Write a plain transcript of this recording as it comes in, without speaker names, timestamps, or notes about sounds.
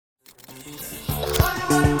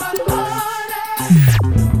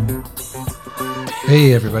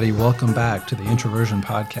Hey everybody, welcome back to the Introversion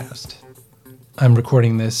Podcast. I'm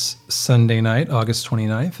recording this Sunday night, August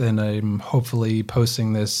 29th, and I'm hopefully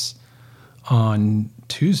posting this on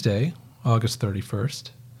Tuesday, August 31st.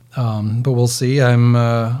 But we'll see.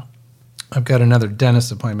 I've got another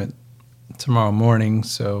dentist appointment tomorrow morning,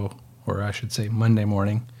 or I should say Monday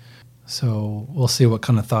morning. So we'll see what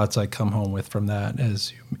kind of thoughts I come home with from that.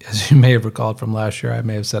 As you may have recalled from last year, I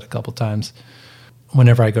may have said a couple times,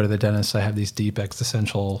 whenever I go to the dentist, I have these deep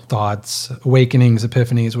existential thoughts, awakenings,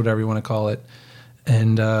 epiphanies, whatever you want to call it.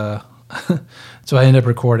 And so I end up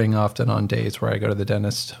recording often on days where I go to the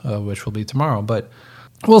dentist, which will be tomorrow. But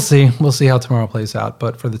we'll see. We'll see how tomorrow plays out.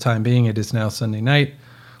 But for the time being, it is now Sunday night.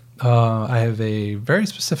 I have a very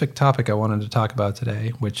specific topic I wanted to talk about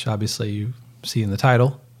today, which obviously you see in the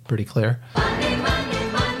title, pretty clear.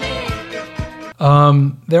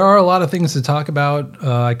 There are a lot of things to talk about.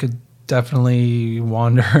 I could definitely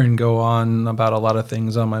wander and go on about a lot of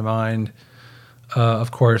things on my mind.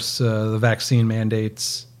 Of course, the vaccine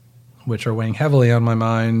mandates, which are weighing heavily on my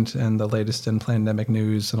mind, and the latest in pandemic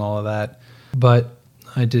news and all of that. But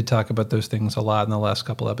I did talk about those things a lot in the last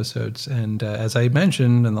couple episodes. And as I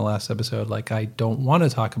mentioned in the last episode, I don't want to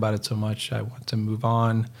talk about it so much. I want to move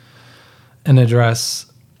on and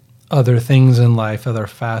address other things in life, other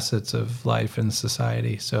facets of life and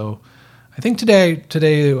society. So I think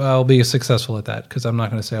today I'll be successful at that, because I'm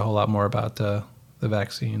not going to say a whole lot more about the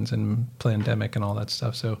vaccines and pandemic and all that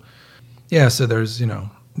stuff. So yeah, so there's,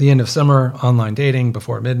 the end of summer, online dating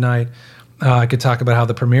before midnight. I could talk about how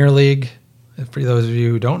the Premier League, for those of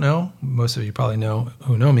you who don't know, most of you probably know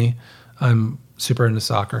who know me, I'm super into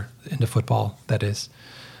soccer, into football, that is,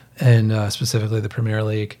 and specifically the Premier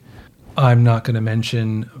League. I'm not going to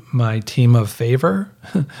mention my team of favor,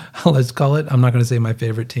 let's call it. I'm not going to say my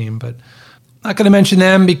favorite team, but I'm not going to mention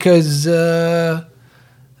them because, I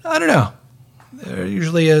don't know. They're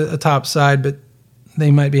usually a top side, but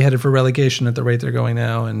they might be headed for relegation at the rate they're going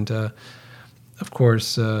now. And, of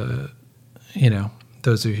course, those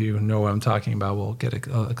of you who know what I'm talking about will get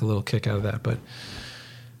a little kick out of that. But,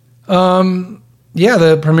 yeah,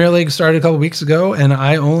 the Premier League started a couple weeks ago, and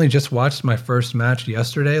I only just watched my first match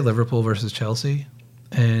yesterday, Liverpool versus Chelsea.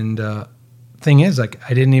 And thing is, I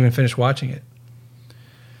didn't even finish watching it.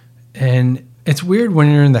 And it's weird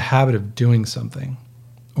when you're in the habit of doing something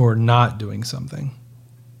or not doing something.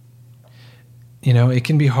 It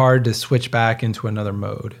can be hard to switch back into another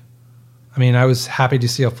mode. I mean, I was happy to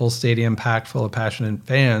see a full stadium packed full of passionate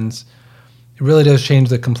fans. It really does change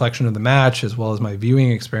the complexion of the match as well as my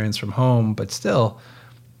viewing experience from home. But still,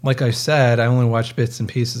 like I said, I only watched bits and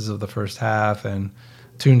pieces of the first half and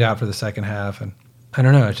tuned out for the second half. And I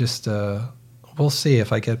don't know, just we'll see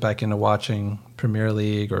if I get back into watching Premier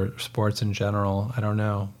League or sports in general. I don't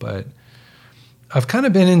know. But I've kind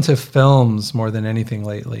of been into films more than anything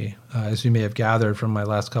lately, as you may have gathered from my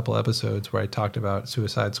last couple episodes where I talked about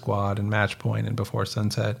Suicide Squad and Match Point and Before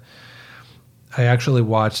Sunset. I actually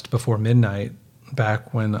watched Before Midnight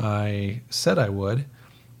back when I said I would,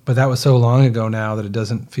 but that was so long ago now that it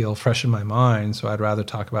doesn't feel fresh in my mind, so I'd rather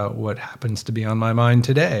talk about what happens to be on my mind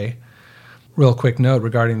today. Real quick note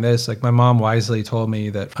regarding this, my mom wisely told me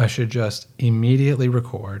that I should just immediately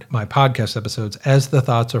record my podcast episodes as the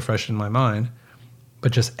thoughts are fresh in my mind,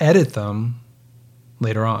 but just edit them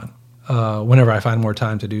later on, whenever I find more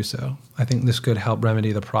time to do so. I think this could help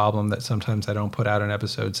remedy the problem that sometimes I don't put out an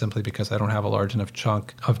episode simply because I don't have a large enough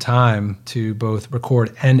chunk of time to both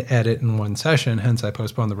record and edit in one session. Hence, I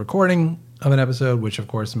postpone the recording of an episode, which of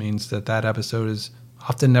course means that episode is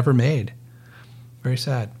often never made. Very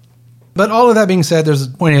sad. But all of that being said, there's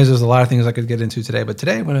a lot of things I could get into today. But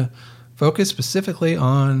today I'm going to focus specifically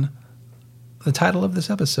on the title of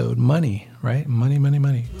this episode, money, right? Money, money,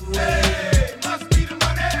 money. Hey, must be the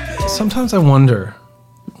money. Sometimes I wonder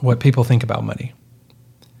what people think about money.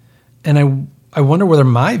 And I wonder whether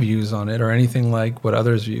my views on it are anything like what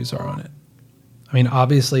others' views are on it. I mean,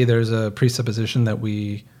 obviously there's a presupposition that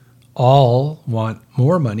we all want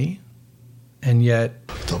more money, and yet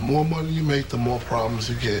the more money you make, the more problems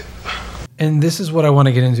you get. And this is what I want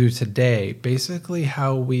to get into today, basically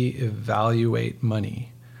how we evaluate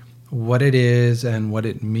money, what it is and what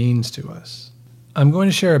it means to us. I'm going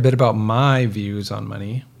to share a bit about my views on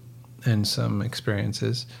money and some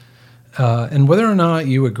experiences. And whether or not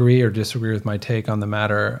you agree or disagree with my take on the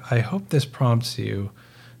matter, I hope this prompts you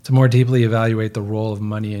to more deeply evaluate the role of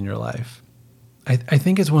money in your life. I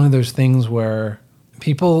think it's one of those things where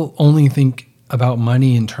people only think about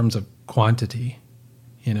money in terms of quantity,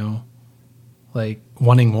 like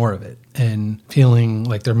wanting more of it and feeling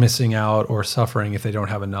like they're missing out or suffering if they don't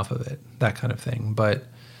have enough of it, that kind of thing. But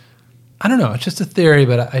I don't know. It's just a theory,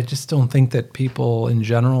 but I just don't think that people in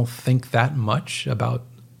general think that much about,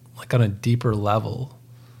 like on a deeper level,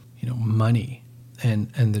 money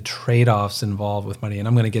and the trade-offs involved with money. And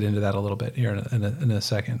I'm going to get into that a little bit here in a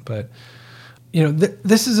second. But,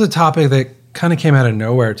 this is a topic that kind of came out of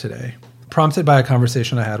nowhere today, prompted by a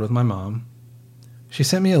conversation I had with my mom. She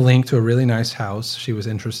sent me a link to a really nice house she was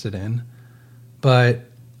interested in, but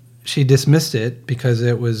she dismissed it because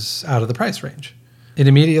it was out of the price range. It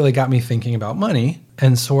immediately got me thinking about money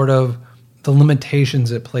and sort of the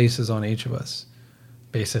limitations it places on each of us,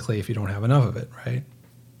 basically, if you don't have enough of it, right?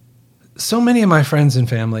 So many of my friends and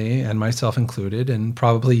family, and myself included, and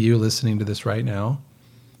probably you listening to this right now,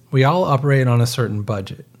 we all operate on a certain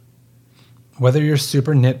budget. Whether you're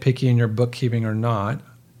super nitpicky in your bookkeeping or not,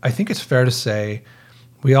 I think it's fair to say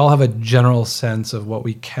we all have a general sense of what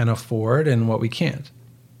we can afford and what we can't.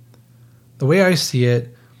 The way I see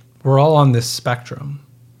it, we're all on this spectrum.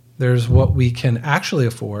 There's what we can actually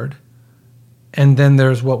afford, and then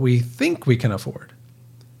there's what we think we can afford.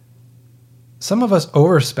 Some of us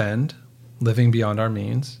overspend, living beyond our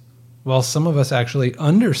means, while some of us actually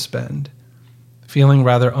underspend, feeling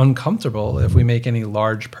rather uncomfortable if we make any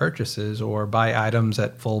large purchases or buy items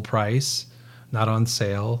at full price, not on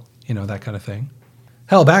sale, that kind of thing.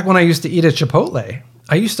 Hell, back when I used to eat at Chipotle,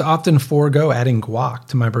 I used to often forego adding guac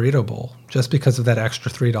to my burrito bowl just because of that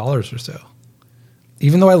extra $3 or so.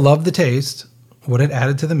 Even though I loved the taste, what it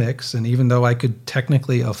added to the mix, and even though I could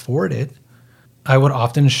technically afford it, I would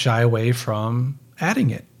often shy away from adding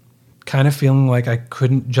it, kind of feeling like I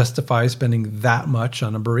couldn't justify spending that much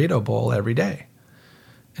on a burrito bowl every day.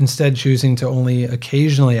 Instead, choosing to only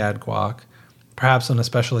occasionally add guac, perhaps on a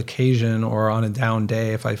special occasion or on a down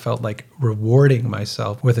day if I felt like rewarding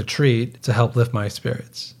myself with a treat to help lift my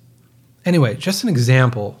spirits. Anyway, just an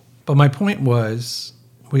example, but my point was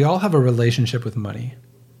we all have a relationship with money.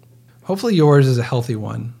 Hopefully yours is a healthy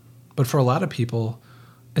one, but for a lot of people,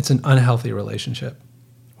 it's an unhealthy relationship.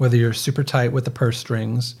 Whether you're super tight with the purse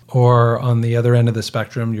strings or on the other end of the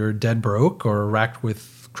spectrum, you're dead broke or racked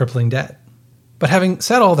with crippling debt. But having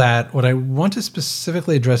said all that, what I want to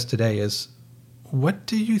specifically address today is, what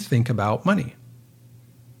do you think about money?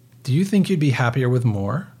 Do you think you'd be happier with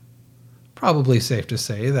more? Probably safe to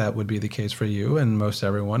say that would be the case for you and most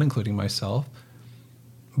everyone, including myself.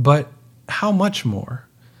 But how much more?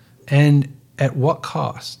 And at what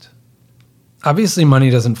cost? Obviously, money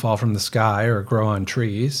doesn't fall from the sky or grow on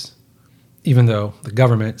trees, even though the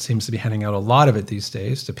government seems to be handing out a lot of it these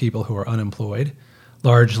days to people who are unemployed,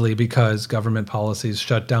 largely because government policies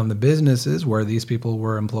shut down the businesses where these people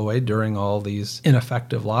were employed during all these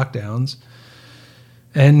ineffective lockdowns.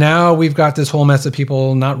 And now we've got this whole mess of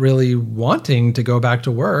people not really wanting to go back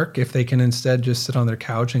to work if they can instead just sit on their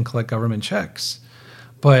couch and collect government checks.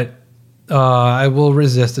 But I will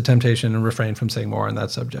resist the temptation and refrain from saying more on that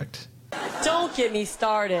subject. Don't get me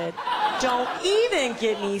started. Don't even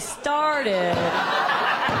get me started.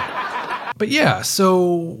 But yeah,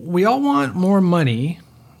 so we all want more money,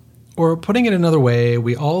 or putting it another way,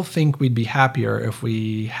 we all think we'd be happier if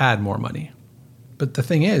we had more money. But the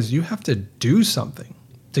thing is, you have to do something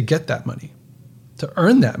to get that money, to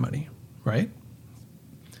earn that money, right?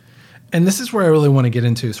 And this is where I really want to get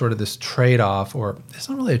into sort of this trade-off, or it's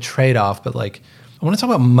not really a trade-off, but like I want to talk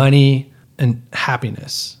about money and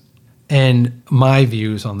happiness and my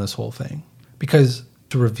views on this whole thing. Because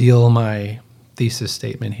to reveal my thesis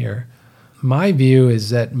statement here, my view is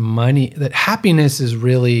that happiness is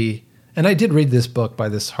really, and I did read this book by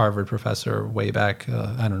this Harvard professor way back,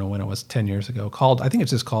 I don't know when it was, 10 years ago, I think it's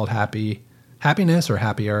just called Happiness or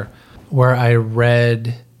Happier, where I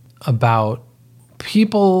read about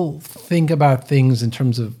people think about things in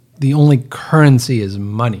terms of the only currency is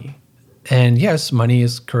money. And yes, money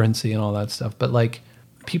is currency and all that stuff, but like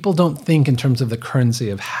people don't think in terms of the currency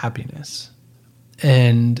of happiness.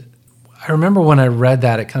 And I remember when I read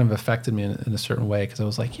that, it kind of affected me in a certain way because I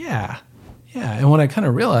was like, yeah. And what I kind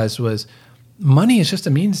of realized was money is just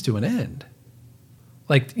a means to an end.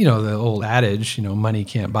 Like, the old adage, money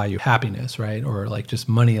can't buy you happiness, right? Or like just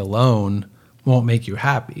money alone won't make you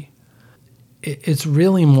happy. It's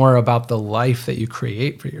really more about the life that you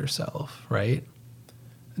create for yourself, right?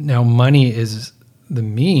 Now, money is the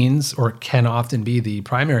means, or can often be the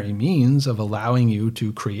primary means of allowing you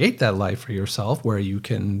to create that life for yourself where you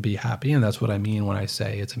can be happy. And that's what I mean when I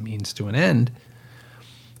say it's a means to an end.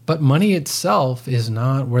 But money itself is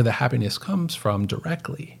not where the happiness comes from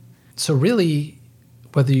directly. So really,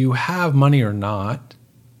 whether you have money or not,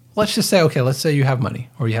 let's just say, let's say you have money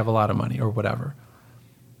or you have a lot of money or whatever.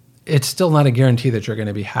 It's still not a guarantee that you're going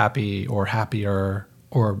to be happy or happier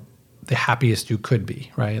or the happiest you could be,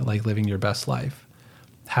 right? Like living your best life.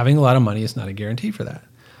 having a lot of money is not a guarantee for that,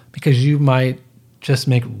 because you might just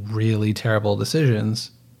make really terrible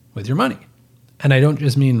decisions with your money. And I don't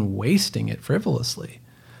just mean wasting it frivolously,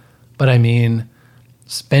 but I mean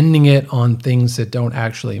spending it on things that don't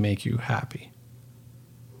actually make you happy.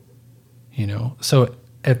 So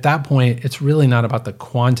at that point, it's really not about the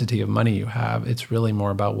quantity of money you have. It's really more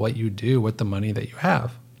about what you do with the money that you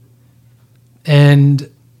have. And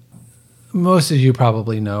most of you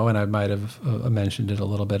probably know, and I might have mentioned it a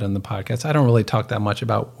little bit in the podcast, I don't really talk that much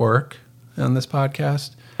about work on this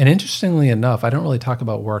podcast. And interestingly enough, I don't really talk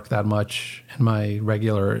about work that much in my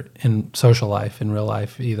in social life, in real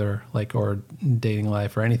life either, or dating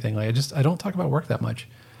life or anything. I don't talk about work that much.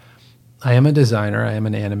 I am a designer. I am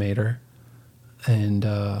an animator. And,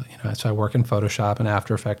 so I work in Photoshop and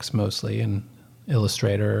After Effects mostly, and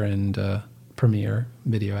Illustrator and Premiere,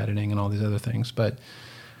 video editing and all these other things. But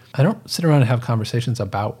I don't sit around and have conversations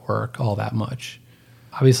about work all that much.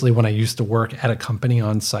 Obviously, when I used to work at a company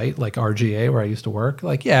on site, like RGA, where I used to work,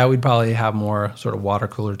 we'd probably have more sort of water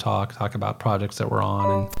cooler talk about projects that we're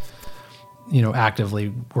on and,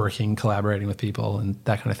 actively working, collaborating with people and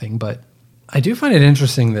that kind of thing. But I do find it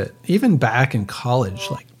interesting that even back in college,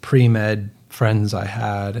 pre-med friends I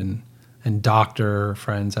had and doctor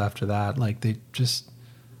friends after that, they just,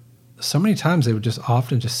 so many times they would just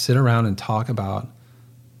often just sit around and talk about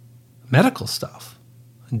medical stuff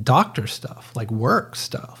and doctor stuff, work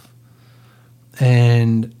stuff.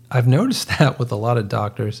 And I've noticed that with a lot of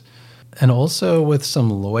doctors and also with some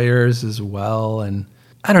lawyers as well. And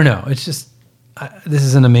I don't know, it's just, this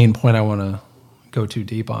isn't a main point I want to go too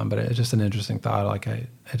deep on, but it's just an interesting thought.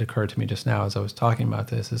 It occurred to me just now as I was talking about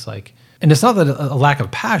this, is and it's not that a lack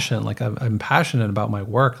of passion, I'm passionate about my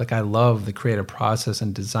work. I love the creative process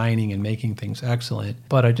and designing and making things excellent,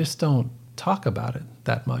 but I just don't talk about it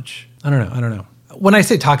that much. I don't know. When I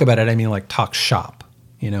say talk about it, I mean talk shop,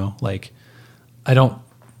 I don't,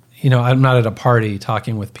 I'm not at a party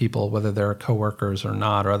talking with people, whether they're coworkers or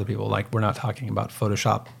not, or other people. We're not talking about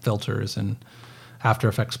Photoshop filters and After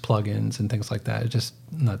Effects plugins and things like that.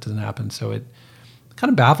 That doesn't happen. So it kind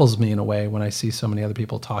of baffles me in a way when I see so many other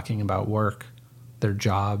people talking about work, their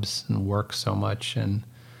jobs and work so much. And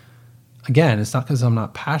again, it's not because I'm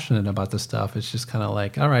not passionate about this stuff. It's just kind of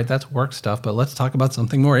all right, that's work stuff, but let's talk about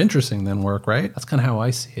something more interesting than work, right? That's kind of how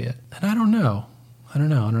I see it. And I don't know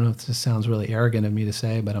if this sounds really arrogant of me to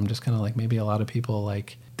say, but I'm just kind of maybe a lot of people,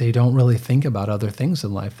 they don't really think about other things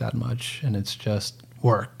in life that much. And it's just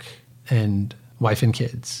work and wife and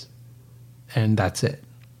kids. And that's it.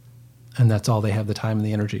 And that's all they have the time and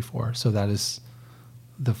the energy for. So that is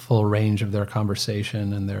the full range of their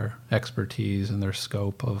conversation and their expertise and their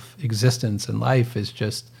scope of existence in life is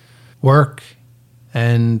just work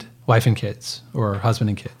and wife and kids, or husband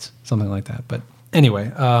and kids, something like that. But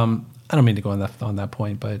anyway, I don't mean to go on that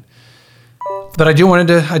point, but I did want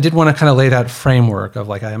to kind of lay that framework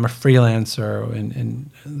of I am a freelancer,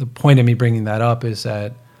 and the point of me bringing that up is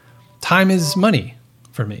that time is money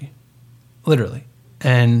for me, literally.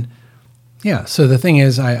 And yeah, so the thing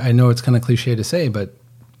is, I know it's kind of cliche to say, but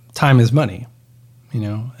time is money,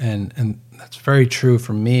 and that's very true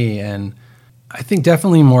for me. And I think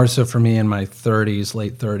definitely more so for me in my 30s,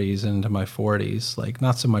 late 30s into my 40s,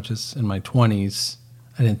 not so much as in my 20s.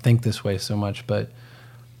 I didn't think this way so much, but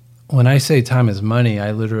when I say time is money,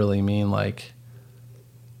 I literally mean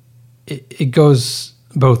it goes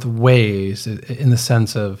both ways, in the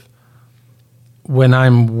sense of when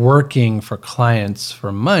I'm working for clients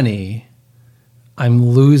for money, I'm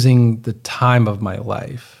losing the time of my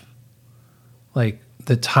life.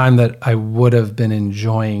 The time that I would have been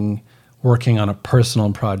enjoying working on a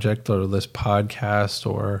personal project or this podcast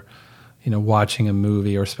or, watching a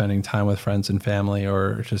movie or spending time with friends and family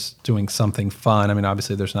or just doing something fun. I mean,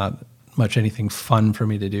 obviously there's not much anything fun for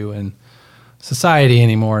me to do in society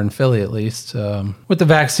anymore, in Philly at least. With the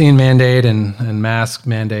vaccine mandate and mask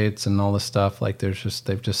mandates and all this stuff,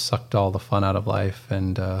 they've just sucked all the fun out of life.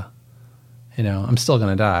 And, I'm still going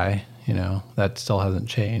to die. That still hasn't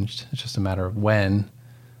changed. It's just a matter of when.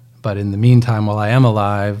 But in the meantime, while I am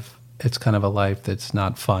alive, it's kind of a life that's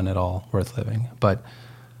not fun at all, worth living. But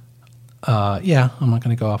yeah, I'm not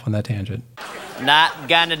going to go off on that tangent. Not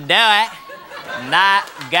gonna do it.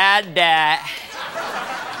 Not gonna do it.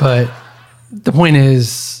 But the point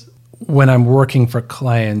is, when I'm working for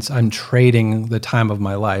clients, I'm trading the time of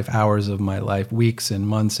my life, hours of my life, weeks and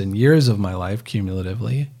months and years of my life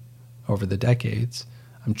cumulatively over the decades.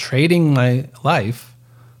 I'm trading my life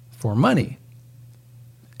for money.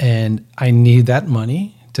 And I need that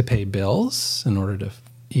money to pay bills in order to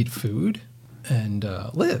eat food and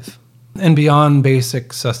live. And beyond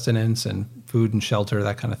basic sustenance and food and shelter,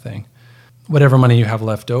 that kind of thing. whatever money you have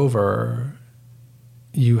left over,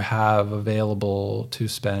 you have available to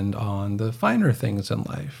spend on the finer things in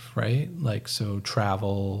life, right? Like, so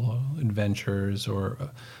travel, adventures, or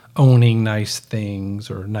owning nice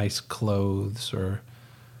things or nice clothes or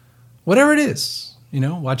whatever it is,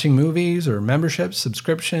 watching movies or memberships,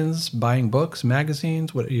 subscriptions, buying books,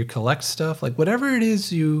 magazines, what you collect stuff, like whatever it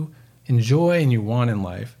is you enjoy and you want in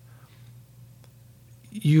life.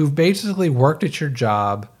 You've basically worked at your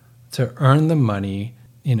job to earn the money.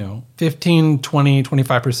 15, 20,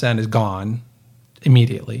 25% is gone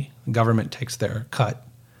immediately. The government takes their cut.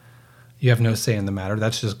 You have no say in the matter.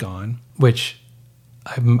 That's just gone, which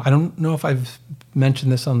I don't know if I've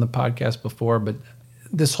mentioned this on the podcast before, but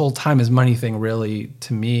this whole time is money thing really,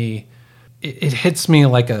 to me, it hits me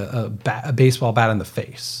like a baseball bat in the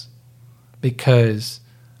face, because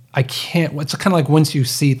I can't, it's kind of like once you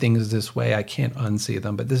see things this way, I can't unsee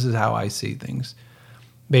them, but this is how I see things.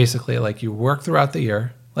 Basically, like you work throughout the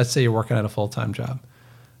year. Let's say you're working at a full-time job.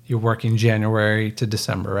 You're working January to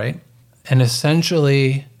December, right? And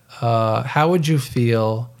essentially, how would you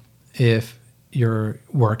feel if you're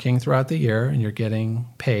working throughout the year and you're getting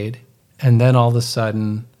paid, and then all of a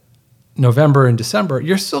sudden, November and December,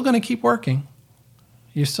 you're still going to keep working.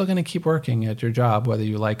 You're still going to keep working at your job, whether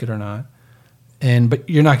you like it or not. But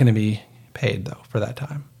you're not going to be paid, though, for that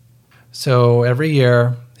time. So every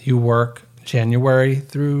year, you work January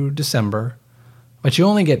through December, but you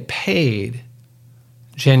only get paid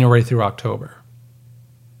January through October.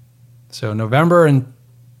 So November and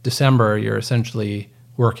December, you're essentially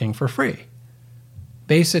working for free.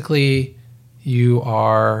 Basically, you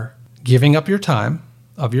are giving up your time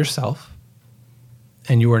of yourself,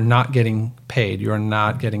 and you are not getting paid. You are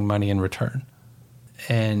not getting money in return.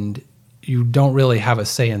 And you don't really have a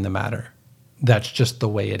say in the matter. That's just the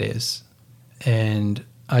way it is. And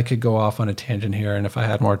I could go off on a tangent here, and if I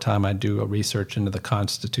had more time, I'd do a research into the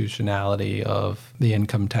constitutionality of the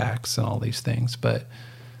income tax and all these things. But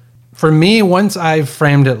for me, once I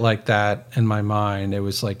framed it like that in my mind, it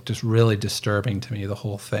was like just really disturbing to me, the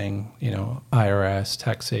whole thing, IRS,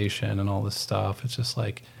 taxation, and all this stuff. It's just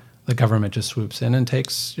like the government just swoops in and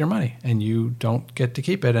takes your money, and you don't get to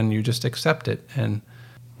keep it, and you just accept it. And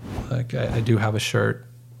like I do have a shirt.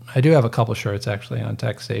 I do have a couple shirts actually on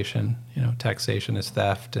taxation. Taxation is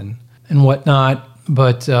theft and whatnot.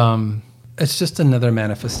 But it's just another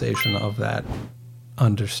manifestation of that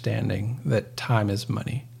understanding that time is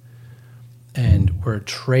money. And we're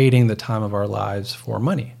trading the time of our lives for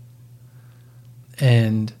money.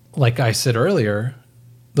 And like I said earlier,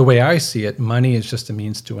 the way I see it, money is just a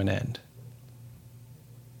means to an end.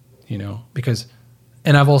 Because,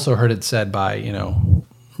 and I've also heard it said by,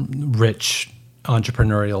 rich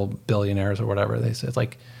entrepreneurial billionaires or whatever they say. It's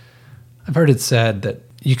like, I've heard it said that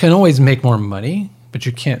you can always make more money, but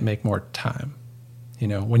you can't make more time.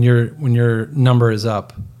 When your number is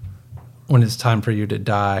up, when it's time for you to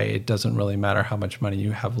die, it doesn't really matter how much money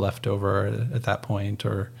you have left over at that point,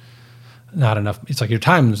 or not enough. It's like your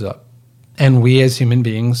time's up. And we as human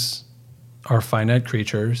beings are finite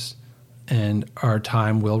creatures, and our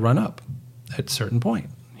time will run up at a certain point,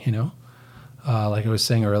 like I was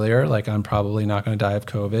saying earlier, like I'm probably not going to die of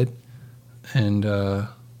COVID. And,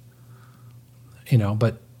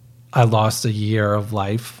 but I lost a year of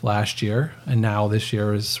life last year. And now this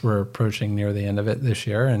year we're approaching near the end of it this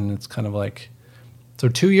year. And it's kind of like, so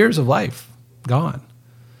 2 years of life gone.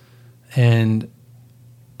 And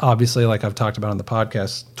obviously, like I've talked about on the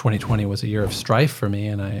podcast, 2020 was a year of strife for me.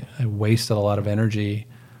 And I wasted a lot of energy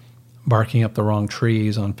barking up the wrong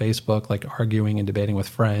trees on Facebook, like arguing and debating with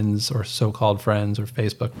friends or so-called friends or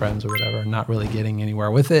Facebook friends or whatever, not really getting anywhere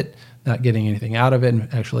with it, not getting anything out of it,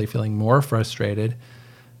 and actually feeling more frustrated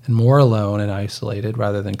and more alone and isolated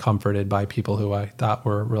rather than comforted by people who I thought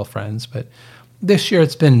were real friends. But this year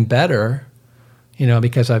it's been better,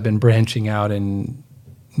 because I've been branching out and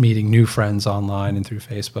meeting new friends online and through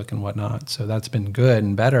Facebook and whatnot. So that's been good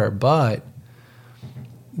and better, but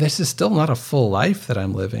this is still not a full life that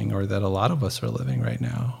I'm living, or that a lot of us are living right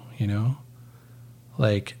now,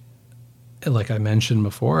 Like I mentioned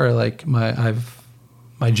before, like my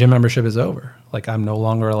gym membership is over. Like I'm no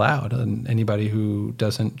longer allowed, and anybody who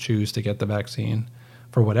doesn't choose to get the vaccine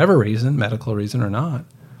for whatever reason, medical reason or not,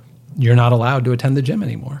 you're not allowed to attend the gym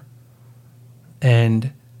anymore.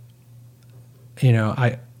 And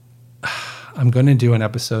I'm going to do an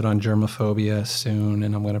episode on germophobia soon,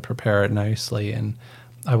 and I'm going to prepare it nicely, and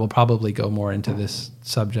I will probably go more into this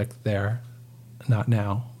subject there, not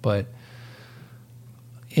now, but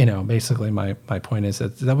basically my point is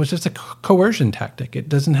that was just a coercion tactic. It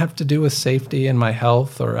doesn't have to do with safety and my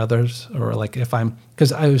health or others, or like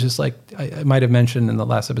because I was just like, I might have mentioned in the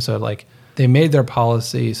last episode, like they made their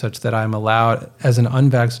policy such that I'm allowed, as an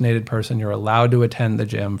unvaccinated person, you're allowed to attend the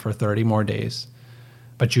gym for 30 more days,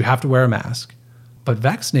 but you have to wear a mask. But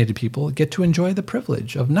vaccinated people get to enjoy the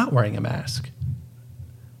privilege of not wearing a mask.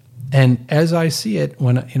 And as I see it,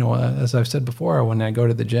 when, as I've said before, when I go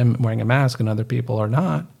to the gym wearing a mask and other people are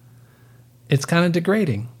not, it's kind of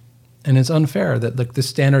degrading. And it's unfair that like the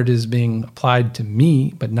standard is being applied to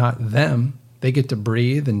me, but not them. They get to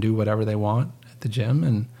breathe and do whatever they want at the gym.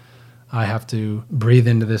 And I have to breathe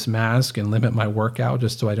into this mask and limit my workout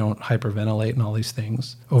just so I don't hyperventilate and all these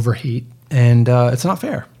things, overheat. And it's not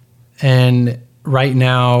fair. And right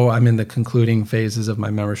now I'm in the concluding phases of my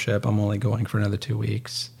membership. I'm only going for another 2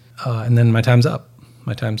 weeks. And then my time's up.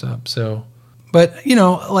 So, but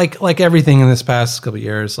like everything in this past couple of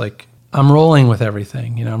years, like I'm rolling with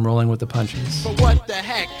everything. I'm rolling with the punches. But what the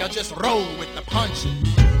heck? I'll just roll with the punches.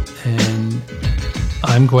 And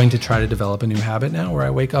I'm going to try to develop a new habit now where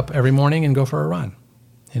I wake up every morning and go for a run.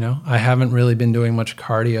 I haven't really been doing much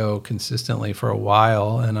cardio consistently for a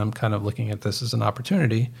while, and I'm kind of looking at this as an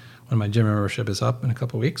opportunity when my gym membership is up in a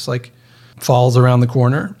couple of weeks. Like, fall's around the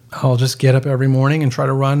corner, I'll just get up every morning and try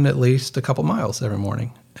to run at least a couple miles every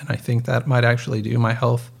morning. And I think that might actually do my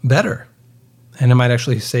health better. And it might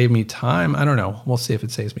actually save me time. I don't know. We'll see if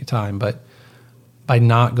it saves me time. But by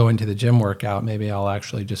not going to the gym workout, maybe I'll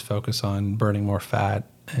actually just focus on burning more fat,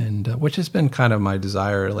 and which has been kind of my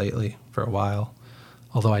desire lately for a while.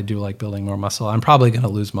 Although I do like building more muscle. I'm probably going to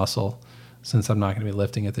lose muscle since I'm not going to be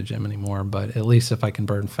lifting at the gym anymore. But at least if I can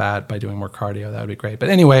burn fat by doing more cardio, that would be great. But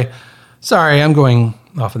anyway, sorry, I'm going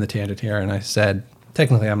off on the tangent here. And I said,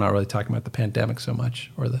 technically, I'm not really talking about the pandemic so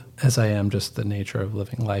much, as I am just the nature of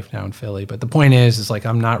living life now in Philly. But the point is like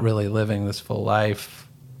I'm not really living this full life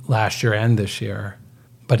last year and this year.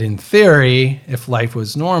 But in theory, if life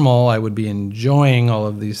was normal, I would be enjoying all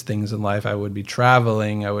of these things in life. I would be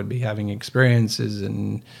traveling. I would be having experiences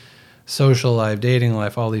and social life, dating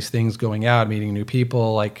life, all these things, going out, meeting new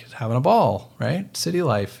people, like having a ball, right? City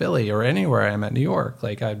life, Philly, or anywhere I'm at, New York.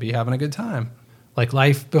 Like I'd be having a good time. Like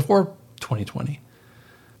life before 2020.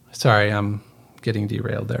 Sorry, I'm getting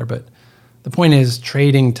derailed there. But the point is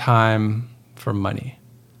trading time for money.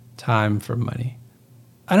 Time for money.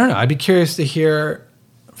 I don't know. I'd be curious to hear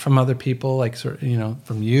from other people, like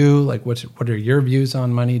from you, like what are your views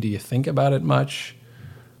on money? Do you think about it much?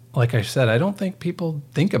 Like I said, I don't think people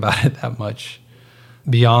think about it that much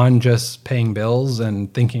beyond just paying bills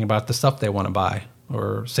and thinking about the stuff they want to buy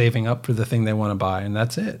or saving up for the thing they want to buy. And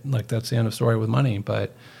that's it. Like that's the end of story with money.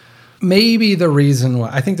 But maybe the reason why,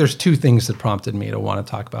 I think there's two things that prompted me to want to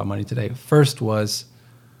talk about money today. First was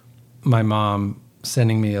my mom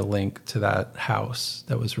sending me a link to that house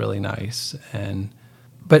that was really nice.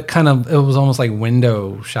 But kind of, it was almost like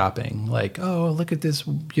window shopping. Like, oh, look at this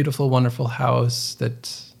beautiful, wonderful house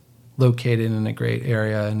that's located in a great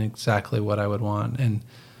area and exactly what I would want. And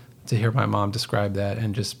to hear my mom describe that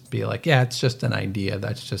and just be like, yeah, it's just an idea.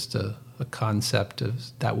 That's just a concept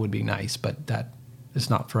of that would be nice, but that is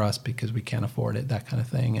not for us because we can't afford it, that kind of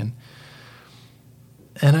thing. And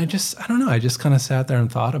I don't know. I just kind of sat there and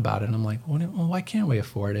thought about it. And I'm like, well, why can't we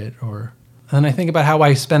afford it? And then I think about how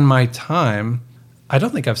I spend my time. I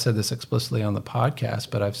don't think I've said this explicitly on the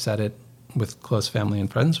podcast, but I've said it with close family and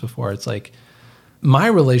friends before. It's like my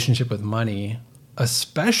relationship with money,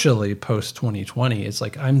 especially post-2020, it's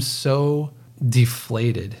like I'm so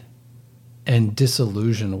deflated and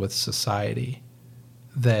disillusioned with society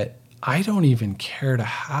that I don't even care to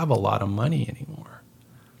have a lot of money anymore.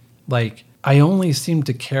 Like I only seem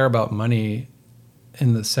to care about money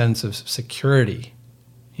in the sense of security,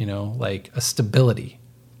 like a stability,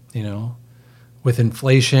 with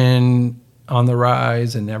inflation on the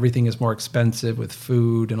rise and everything is more expensive with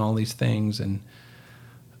food and all these things. And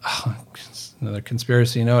another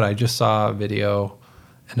conspiracy note, I just saw a video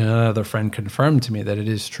and another friend confirmed to me that it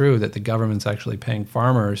is true that the government's actually paying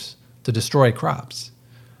farmers to destroy crops.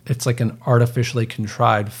 It's like an artificially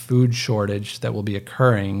contrived food shortage that will be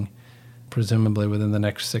occurring presumably within the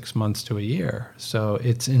next 6 months to a year. So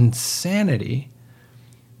it's insanity.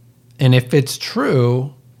 And if it's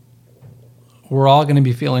true, we're all going to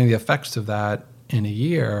be feeling the effects of that within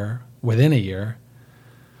a year.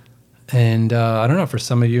 And I don't know, for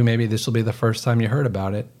some of you, maybe this will be the first time you heard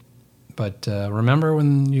about it. But remember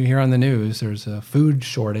when you hear on the news, there's a food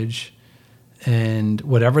shortage and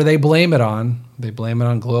whatever they blame it on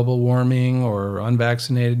global warming or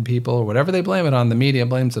unvaccinated people or whatever they blame it on, the media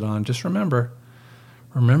blames it on. Just remember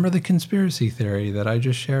the conspiracy theory that I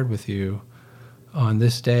just shared with you on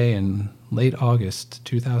this day in late August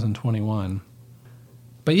 2021.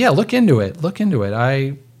 But yeah, look into it.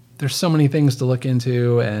 There's so many things to look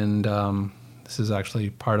into, and this is actually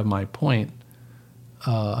part of my point.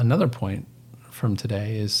 Another point from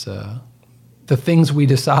today is the things we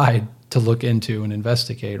decide to look into and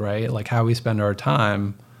investigate, right? Like how we spend our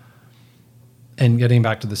time. And getting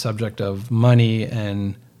back to the subject of money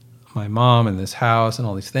and my mom and this house and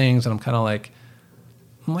all these things, and I'm like,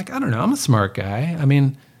 I don't know, I'm a smart guy. I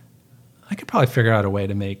mean, I could probably figure out a way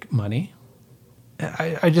to make money.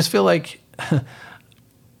 I just feel like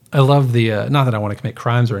I love the, not that I want to commit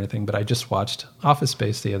crimes or anything, but I just watched Office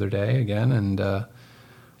Space the other day again, and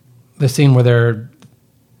the scene where they're,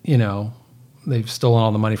 they've stolen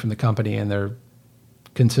all the money from the company and they're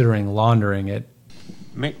considering laundering it.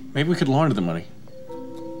 Maybe we could launder the money.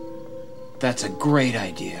 That's a great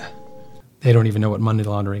idea. They don't even know what money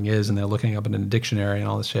laundering is, and they're looking up in a dictionary and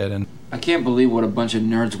all this shit. And I can't believe what a bunch of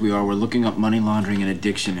nerds we are. We're looking up money laundering in a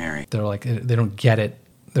dictionary. they're like, they don't get it.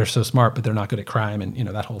 They're so smart, but they're not good at crime, and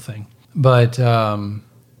that whole thing. But not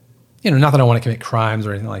that I want to commit crimes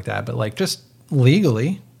or anything like that, but like just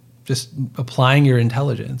legally, just applying your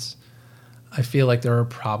intelligence, I feel like there are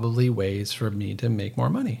probably ways for me to make more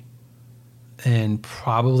money, and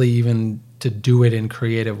probably even to do it in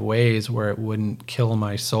creative ways where it wouldn't kill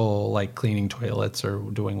my soul, like cleaning toilets or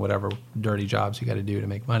doing whatever dirty jobs you got to do to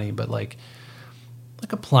make money, but like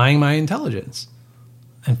applying my intelligence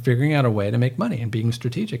and figuring out a way to make money and being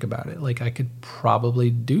strategic about it. Like I could probably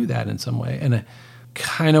do that in some way. And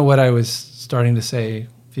kind of what I was starting to say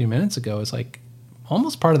a few minutes ago is like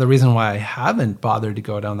almost part of the reason why I haven't bothered to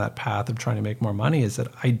go down that path of trying to make more money is that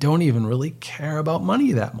I don't even really care about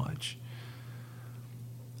money that much.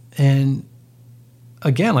 And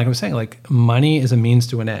again, like I was saying, like money is a means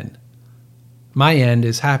to an end. My end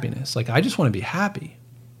is happiness. Like I just want to be happy.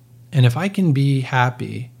 And if I can be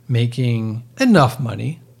happy making enough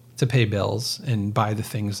money to pay bills and buy the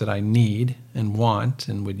things that I need and want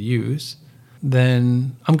and would use,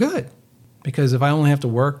 then I'm good. Because if I only have to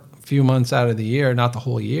work a few months out of the year, not the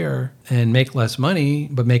whole year, and make less money,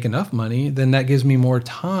 but make enough money, then that gives me more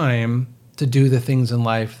time to do the things in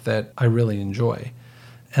life that I really enjoy.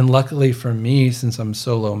 And luckily for me, since I'm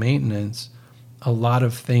so low maintenance, a lot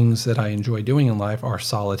of things that I enjoy doing in life are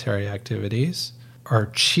solitary activities, are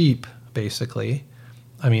cheap, basically.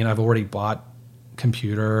 I mean, I've already bought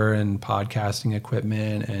computer and podcasting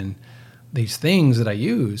equipment and these things that I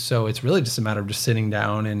use. So it's really just a matter of just sitting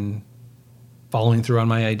down and following through on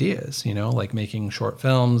my ideas, like making short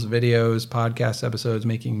films, videos, podcast episodes,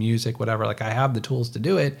 making music, whatever. Like I have the tools to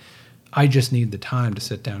do it. I just need the time to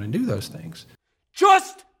sit down and do those things.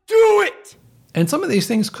 Just do it! And some of these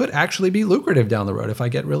things could actually be lucrative down the road if I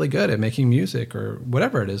get really good at making music or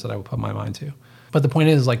whatever it is that I would put my mind to. But the point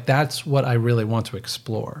is, like, that's what I really want to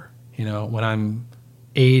explore. When I'm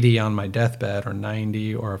 80 on my deathbed or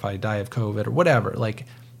 90, or if I die of COVID or whatever, like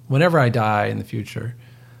whenever I die in the future,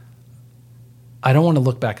 I don't want to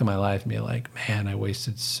look back at my life and be like, man, I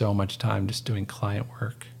wasted so much time just doing client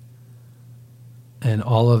work. And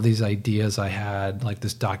all of these ideas I had, like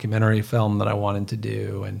this documentary film that I wanted to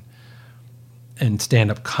do and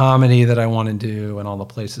stand-up comedy that I wanted to do and all the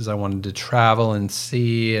places I wanted to travel and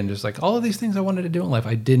see and just like all of these things I wanted to do in life,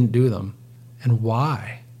 I didn't do them. And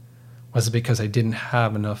why? Was it because I didn't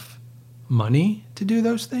have enough money to do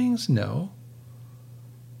those things? No.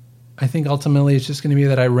 I think ultimately it's just going to be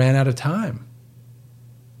that I ran out of time.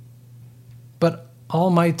 But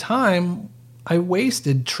all my time I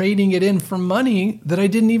wasted trading it in for money that I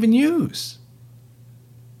didn't even use.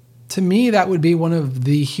 To me, that would be one of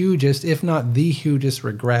the hugest, if not the hugest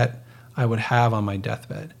regret I would have on my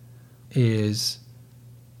deathbed, is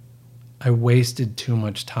I wasted too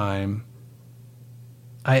much time.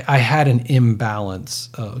 I had an imbalance,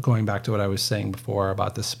 going back to what I was saying before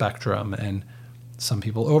about the spectrum and some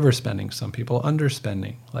people overspending, some people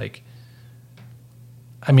underspending. Like,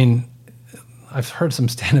 I mean, I've heard some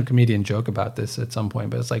stand-up comedian joke about this at some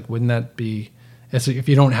point, but it's like, wouldn't that be, if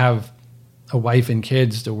you don't have a wife and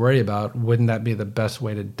kids to worry about, wouldn't that be the best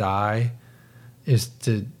way to die, is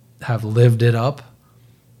to have lived it up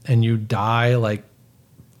and you die like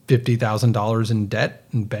 $50,000 in debt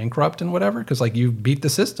and bankrupt and whatever? Because like you beat the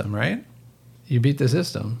system, right? You beat the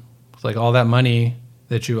system. It's like all that money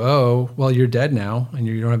that you owe, well, you're dead now and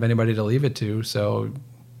you don't have anybody to leave it to. So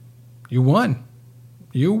you won.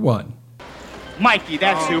 You won. Mikey,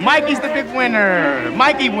 that's who. Mikey's the big winner.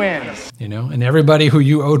 Mikey wins. And everybody who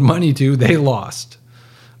you owed money to, they lost.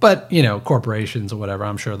 But, corporations or whatever,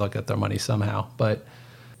 I'm sure they'll get their money somehow. But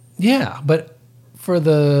yeah, but for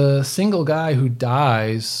the single guy who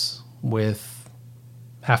dies with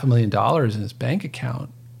 $500,000 in his bank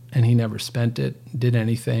account and he never spent it, did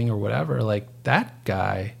anything or whatever. Like, that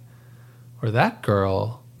guy or that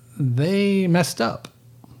girl, they messed up.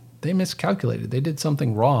 They miscalculated. They did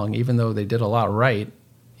something wrong, even though they did a lot right.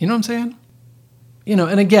 You know what I'm saying? You know,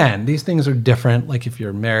 and again, these things are different. Like if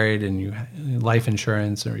you're married and you have life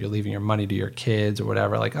insurance or you're leaving your money to your kids or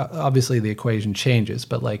whatever, like obviously the equation changes.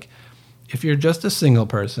 But like if you're just a single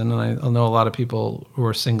person, and I know a lot of people who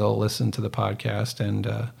are single listen to the podcast, and,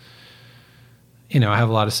 you know, I have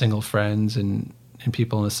a lot of single friends and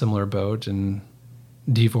people in a similar boat and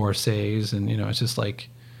divorcees. And, you know, it's just like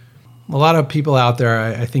a lot of people out there,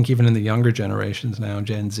 I think even in the younger generations now,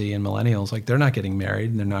 Gen Z and millennials, like they're not getting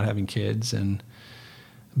married and they're not having kids. And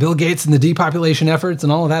Bill Gates and the depopulation efforts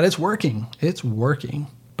and all of that, it's working. It's working.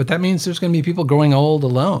 But that means there's going to be people growing old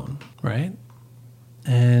alone, right?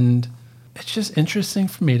 And it's just interesting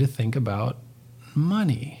for me to think about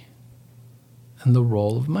money and the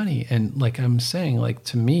role of money. And like I'm saying, like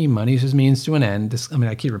to me, money is just means to an end. This, I mean,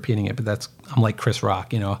 I keep repeating it, but I'm like Chris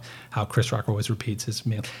Rock, you know, how Chris Rock always repeats his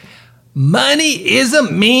meal. Money is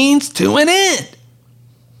a means to an end.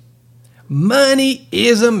 Money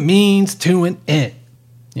is a means to an end.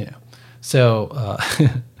 You know, so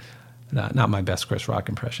not my best Chris Rock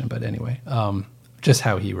impression, but anyway, just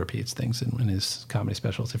how he repeats things in his comedy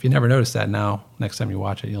specials. If you never noticed that, now next time you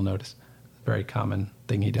watch it, you'll notice. It's a very common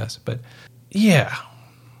thing he does. But yeah,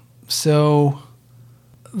 so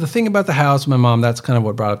the thing about the house, my mom, that's kind of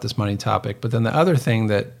what brought up this money topic. But then the other thing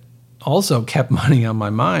that also kept money on my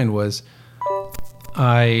mind was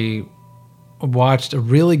I watched a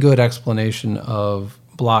really good explanation of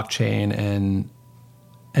blockchain and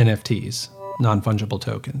NFTs, non-fungible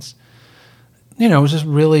tokens. You know, it was just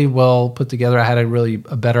really well put together. I had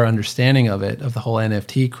a better understanding of it, of the whole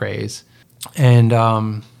NFT craze. And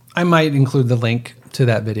I might include the link to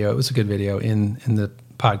that video. It was a good video in the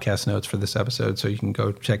podcast notes for this episode, so you can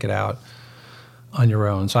go check it out on your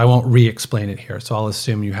own. So I won't re-explain it here. So I'll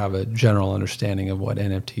assume you have a general understanding of what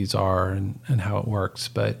NFTs are and how it works.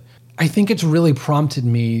 But I think it's really prompted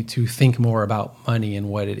me to think more about money and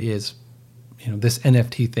what it is, you know, this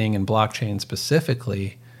NFT thing and blockchain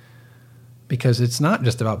specifically, because it's not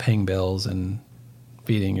just about paying bills and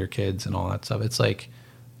feeding your kids and all that stuff. It's like,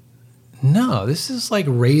 no, this is like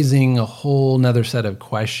raising a whole nother set of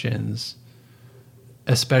questions,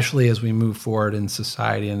 especially as we move forward in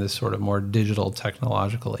society in this sort of more digital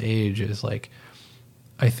technological age. Is like,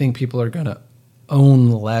 I think people are going to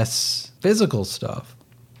own less physical stuff.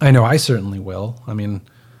 I know I certainly will. I mean,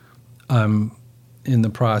 I'm in the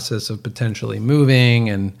process of potentially moving,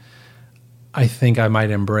 and I think I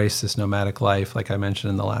might embrace this nomadic life, like I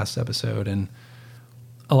mentioned in the last episode. And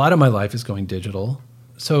a lot of my life is going digital.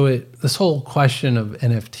 So this whole question of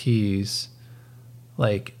NFTs,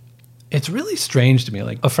 like, it's really strange to me.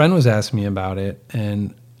 Like, a friend was asking me about it,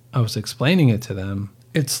 and I was explaining it to them.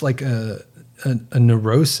 It's like a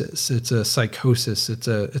neurosis. It's a psychosis.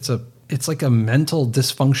 It's like a mental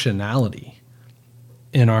dysfunctionality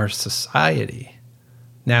in our society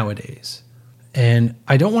nowadays. And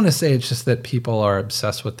I don't want to say it's just that people are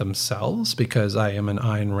obsessed with themselves, because I am an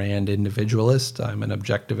Ayn Rand individualist. I'm an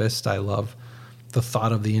objectivist. I love the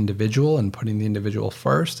thought of the individual and putting the individual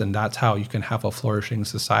first. And that's how you can have a flourishing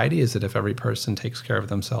society, is that if every person takes care of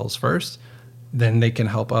themselves first, then they can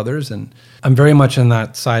help others. And I'm very much on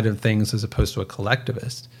that side of things as opposed to a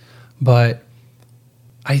collectivist. But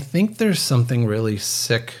I think there's something really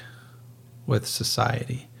sick with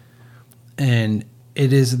society. And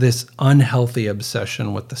it is this unhealthy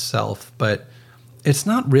obsession with the self, but it's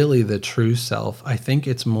not really the true self. I think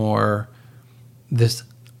it's more this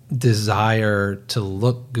desire to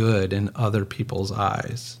look good in other people's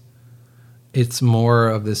eyes. It's more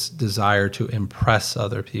of this desire to impress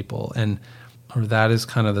other people. Or that is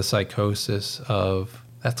kind of the psychosis of,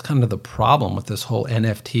 that's kind of the problem with this whole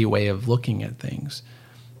NFT way of looking at things.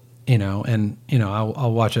 You know, and, you know,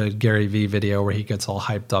 I'll watch a Gary Vee video where he gets all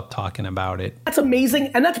hyped up talking about it. That's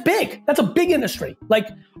amazing. And that's big. That's a big industry. Like,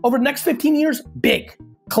 over the next 15 years, big.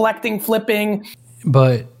 Collecting, flipping.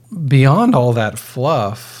 But beyond all that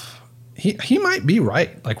fluff, he might be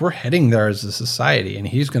right. Like, we're heading there as a society, and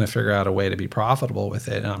he's going to figure out a way to be profitable with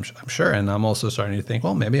it. And I'm sure. And I'm also starting to think,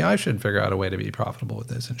 well, maybe I should figure out a way to be profitable with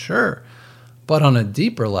this. And sure. But on a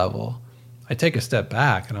deeper level, I take a step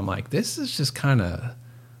back and I'm like, this is just kind of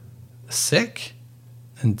sick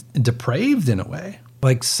and depraved in a way.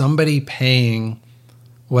 Like somebody paying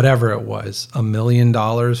whatever it was, $1 million,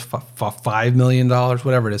 $5 million,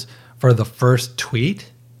 whatever it is, for the first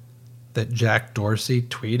tweet that Jack Dorsey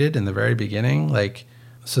tweeted in the very beginning. Like,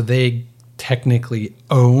 so they technically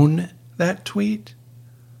own that tweet.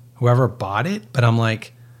 whoever bought it, but I'm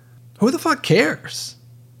like, who the fuck cares?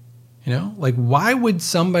 You know, like, why would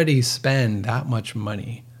somebody spend that much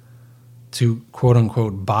money to quote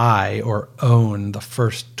unquote buy or own the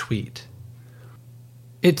first tweet?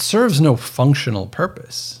 It serves no functional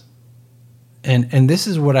purpose. And this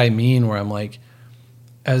is what I mean, where I'm like,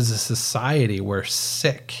 as a society, we're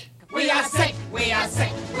sick. We are sick, we are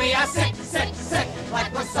sick, we are sick, sick, sick,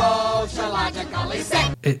 like we're sociologically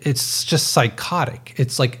sick. It's just psychotic.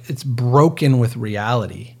 It's like, it's broken with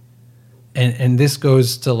reality. And this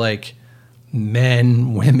goes to like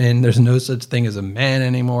men, women. There's no such thing as a man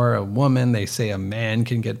anymore, a woman. They say a man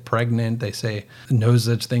can get pregnant. They say no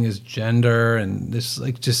such thing as gender. And this,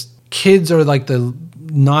 like, just kids are like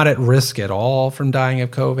not at risk at all from dying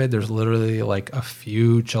of COVID. There's literally like a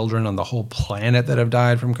few children on the whole planet that have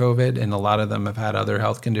died from COVID, and a lot of them have had other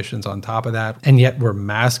health conditions on top of that. And yet we're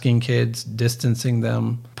masking kids, distancing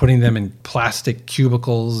them, putting them in plastic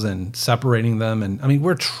cubicles and separating them. And I mean,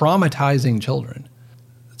 we're traumatizing children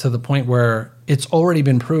to the point where it's already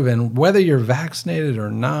been proven, whether you're vaccinated or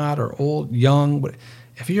not, or old, young,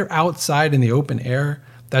 if you're outside in the open air,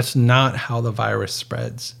 that's not how the virus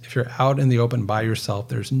spreads. If you're out in the open by yourself,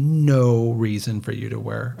 there's no reason for you to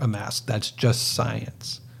wear a mask. That's just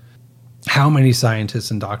science. How many scientists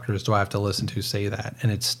and doctors do I have to listen to say that?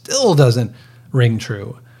 And it still doesn't ring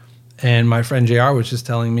true. And my friend JR was just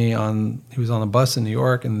telling me he was on a bus in New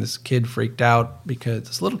York, and this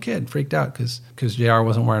little kid freaked out because JR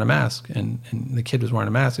wasn't wearing a mask, and the kid was wearing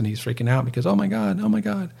a mask, and he's freaking out because, oh my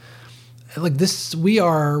God. Like this, we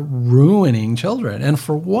are ruining children. And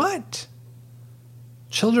for what?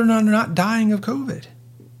 Children are not dying of COVID.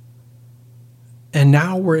 And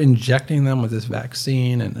now we're injecting them with this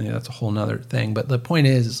vaccine, and that's a whole nother thing. But the point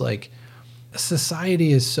is like,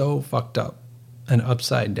 society is so fucked up and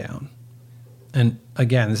upside down. And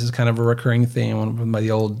again, this is kind of a recurring theme from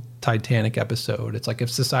the old Titanic episode. It's like, if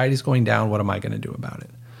society's going down, what am I going to do about it?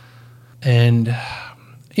 And,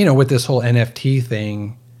 you know, with this whole NFT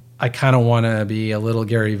thing, I kind of want to be a little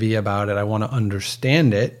Gary Vee about it. I want to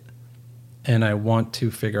understand it, and I want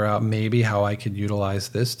to figure out maybe how I could utilize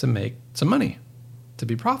this to make some money, to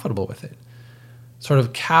be profitable with it. Sort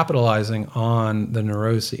of capitalizing on the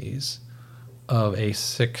neuroses of a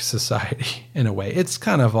sick society in a way. It's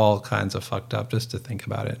kind of all kinds of fucked up just to think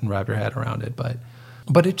about it and wrap your head around it.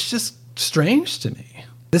 But it's just strange to me.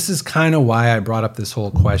 This is kind of why I brought up this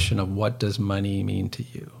whole question of what does money mean to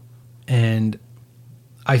you? And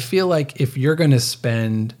I feel like if you're going to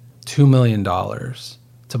spend $2 million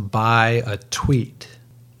to buy a tweet,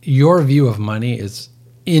 your view of money is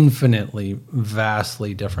infinitely,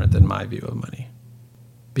 vastly different than my view of money.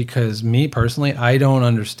 Because me personally, I don't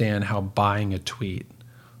understand how buying a tweet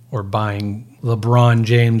or buying LeBron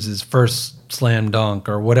James's first slam dunk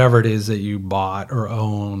or whatever it is that you bought or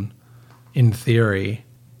own, in theory,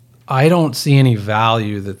 I don't see any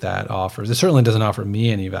value that offers. It certainly doesn't offer me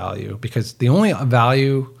any value, because the only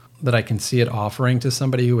value that I can see it offering to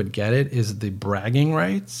somebody who would get it is the bragging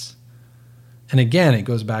rights. And again, it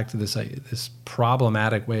goes back to this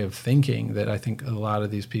problematic way of thinking that I think a lot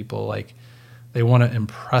of these people, like, they want to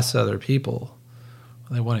impress other people.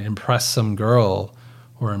 They want to impress some girl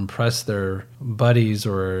or impress their buddies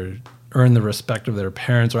or earn the respect of their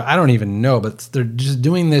parents, or I don't even know, but they're just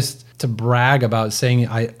doing this to brag about saying,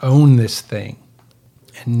 I own this thing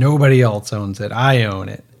and nobody else owns it. I own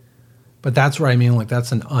it. But that's where I mean, like,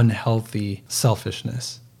 that's an unhealthy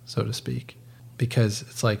selfishness, so to speak. Because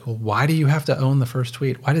it's like, well, why do you have to own the first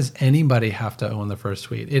tweet? Why does anybody have to own the first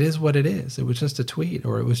tweet? It is what it is. It was just a tweet,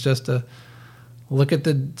 or it was just a look at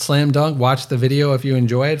the slam dunk, watch the video if you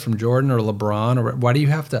enjoy it from Jordan or LeBron, or why do you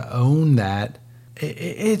have to own that?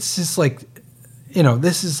 It's just like, you know,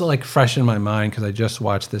 this is like fresh in my mind because I just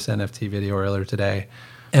watched this NFT video earlier today.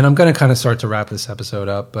 And I'm going to kind of start to wrap this episode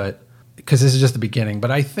up, but because this is just the beginning.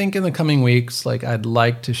 But I think in the coming weeks, like, I'd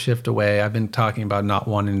like to shift away. I've been talking about not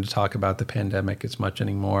wanting to talk about the pandemic as much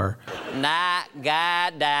anymore. Not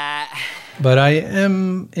got that. But I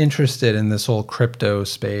am interested in this whole crypto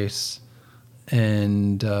space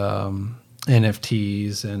and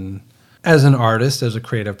NFTs. And as an artist, as a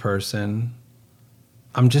creative person,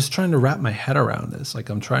 I'm just trying to wrap my head around this. Like,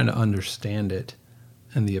 I'm trying to understand it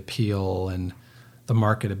and the appeal and the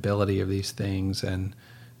marketability of these things, and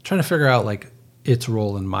trying to figure out like its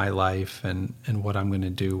role in my life and what I'm going to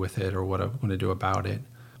do with it, or what I'm going to do about it.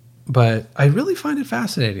 But I really find it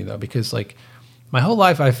fascinating though, because like my whole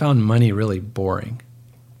life I found money really boring.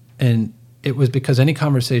 And it was because any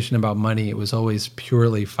conversation about money, it was always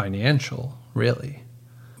purely financial, really.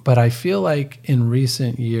 But I feel like in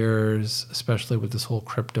recent years, especially with this whole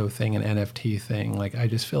crypto thing and NFT thing, like I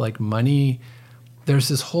just feel like money there's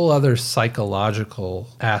this whole other psychological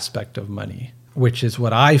aspect of money, which is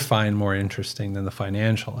what I find more interesting than the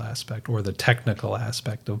financial aspect or the technical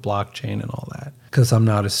aspect of blockchain and all that, because I'm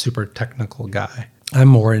not a super technical guy. I'm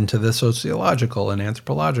more into the sociological and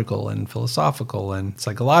anthropological and philosophical and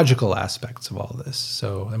psychological aspects of all this.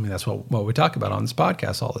 So, I mean, that's what we talk about on this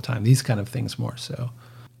podcast all the time, these kind of things more so.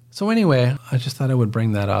 So anyway, I just thought I would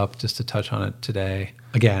bring that up just to touch on it today.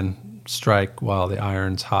 Again, strike while the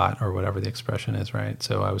iron's hot, or whatever the expression is, right?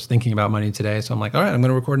 So I was thinking about money today, so I'm like, all right, I'm going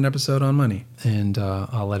to record an episode on money, and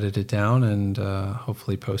I'll edit it down and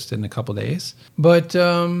hopefully post it in a couple days. But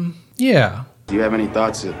yeah. Do you have any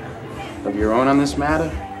thoughts of your own on this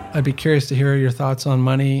matter? I'd be curious to hear your thoughts on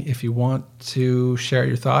money. If you want to share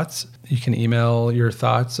your thoughts, you can email your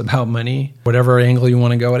thoughts about money, whatever angle you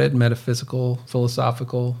want to go at it, metaphysical,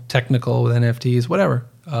 philosophical, technical, with NFTs, whatever.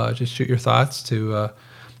 Just shoot your thoughts to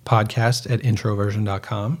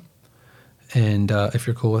podcast@introversion.com. And if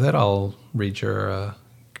you're cool with it, I'll read your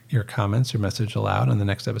comments, your message aloud on the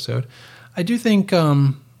next episode. I do think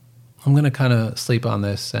I'm going to kind of sleep on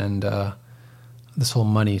this and this whole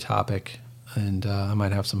money topic, and I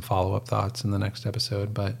might have some follow-up thoughts in the next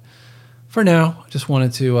episode. But for now, I just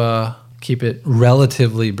wanted to keep it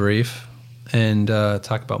relatively brief and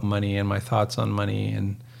talk about money and my thoughts on money.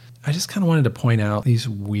 And I just kind of wanted to point out these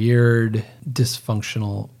weird,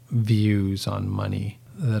 dysfunctional views on money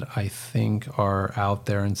that I think are out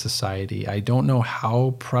there in society. I don't know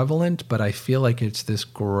how prevalent, but I feel like it's this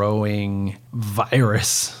growing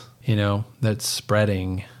virus, that's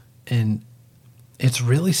spreading. And it's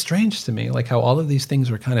really strange to me, like how all of these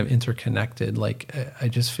things are kind of interconnected. Like, I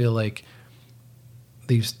just feel like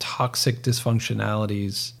these toxic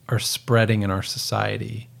dysfunctionalities are spreading in our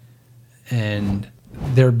society, and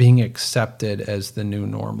they're being accepted as the new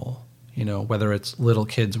normal. Whether it's little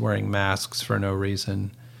kids wearing masks for no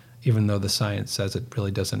reason, even though the science says it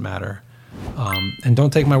really doesn't matter. And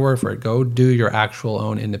don't take my word for it. Go do your actual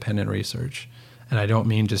own independent research. And I don't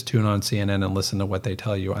mean just tune on CNN and listen to what they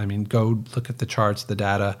tell you. I mean, go look at the charts, the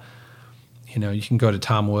data. You can go to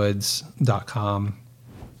tomwoods.com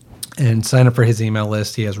and sign up for his email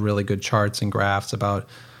list. He has really good charts and graphs about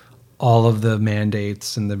all of the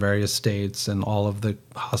mandates in the various states and all of the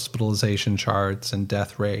hospitalization charts and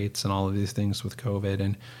death rates and all of these things with COVID.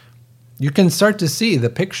 And you can start to see the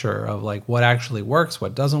picture of like what actually works,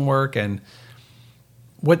 what doesn't work, and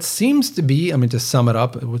what seems to be, to sum it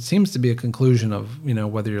up, what seems to be a conclusion of,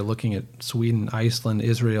 whether you're looking at Sweden, Iceland,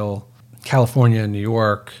 Israel, California, New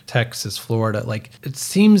York, Texas, Florida, like it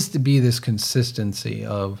seems to be this consistency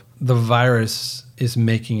of the virus is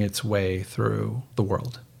making its way through the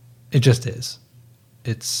world. It just is.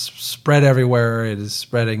 It's spread everywhere. It is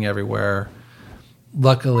spreading everywhere.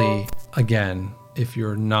 Luckily, again, if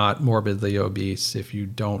you're not morbidly obese, if you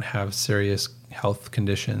don't have serious health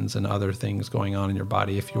conditions and other things going on in your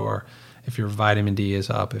body, if your vitamin D is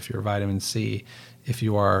up, if your vitamin C, if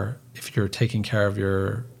you're taking care of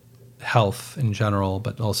your health in general,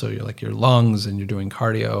 but also your lungs, and you're doing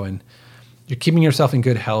cardio and you're keeping yourself in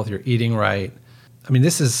good health, you're eating right.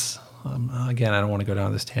 This is, again, I don't want to go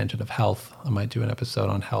down this tangent of health. I might do an episode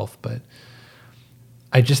on health, but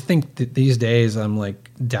I just think that these days I'm like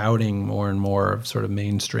doubting more and more of sort of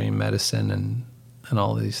mainstream medicine and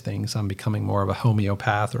all of these things. I'm becoming more of a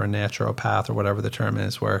homeopath or a naturopath or whatever the term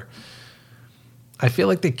is, where I feel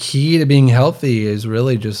like the key to being healthy is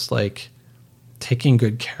really just like taking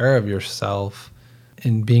good care of yourself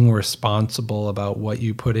and being responsible about what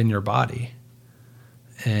you put in your body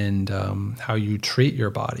and how you treat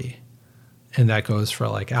your body. And that goes for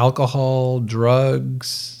like alcohol, drugs,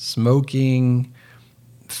 smoking,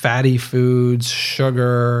 fatty foods,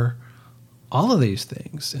 sugar, all of these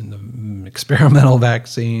things, and the experimental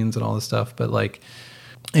vaccines and all this stuff. But like,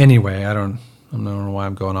 anyway, I don't know why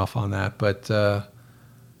I'm going off on that, but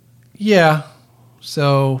yeah.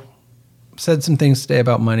 So said some things today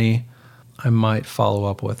about money. I might follow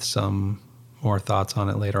up with some more thoughts on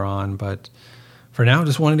it later on, but for now,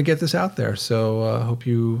 just wanted to get this out there. So hope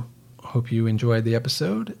you enjoyed the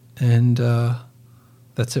episode, and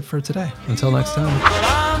that's it for today. Until next time.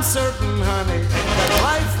 I'm certain, honey, that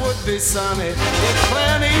life would be sunny with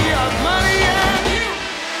plenty of money and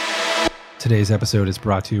you. Today's episode is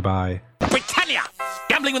brought to you by Britannia!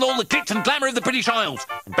 Gambling with all the glitz and glamour of the British Isles.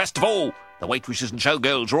 And best of all, the waitresses and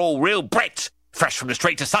showgirls are all real Brits. Fresh from the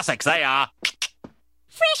Strait to Sussex, they are.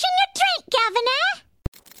 Fresh in your drink,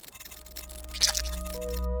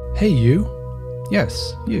 Governor. Hey, you.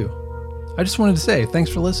 Yes, you. I just wanted to say thanks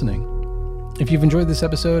for listening. If you've enjoyed this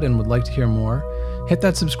episode and would like to hear more, hit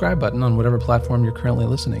that subscribe button on whatever platform you're currently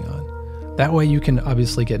listening on. That way you can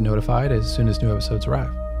obviously get notified as soon as new episodes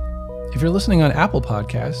arrive. If you're listening on Apple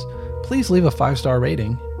Podcasts, please leave a 5-star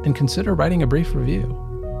rating and consider writing a brief review.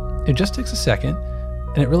 It just takes a second,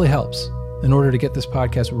 and it really helps in order to get this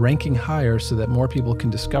podcast ranking higher so that more people can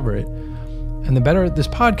discover it. And the better this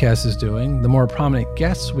podcast is doing, the more prominent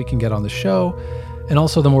guests we can get on the show, and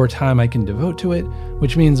also the more time I can devote to it,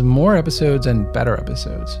 which means more episodes and better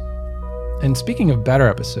episodes. And speaking of better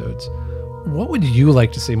episodes, what would you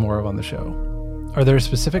like to see more of on the show? Are there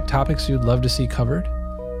specific topics you'd love to see covered?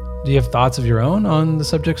 Do you have thoughts of your own on the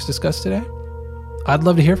subjects discussed today? I'd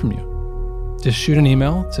love to hear from you. Just shoot an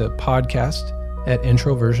email to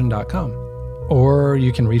podcast@introversion.com, or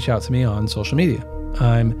you can reach out to me on social media.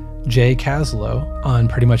 I'm Jay Caslow on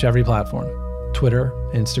pretty much every platform, Twitter,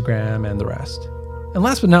 Instagram, and the rest. And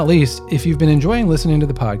last but not least, if you've been enjoying listening to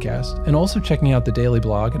the podcast and also checking out the daily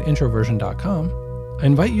blog at introversion.com, I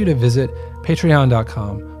invite you to visit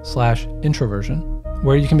patreon.com/introversion,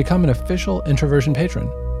 where you can become an official Introversion patron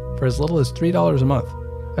for as little as $3 a month.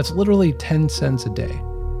 That's literally 10 cents a day.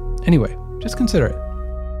 Anyway, just consider it.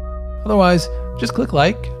 Otherwise, just click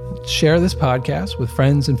like, share this podcast with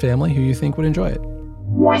friends and family who you think would enjoy it.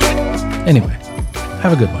 Anyway,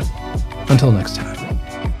 have a good one. Until next time.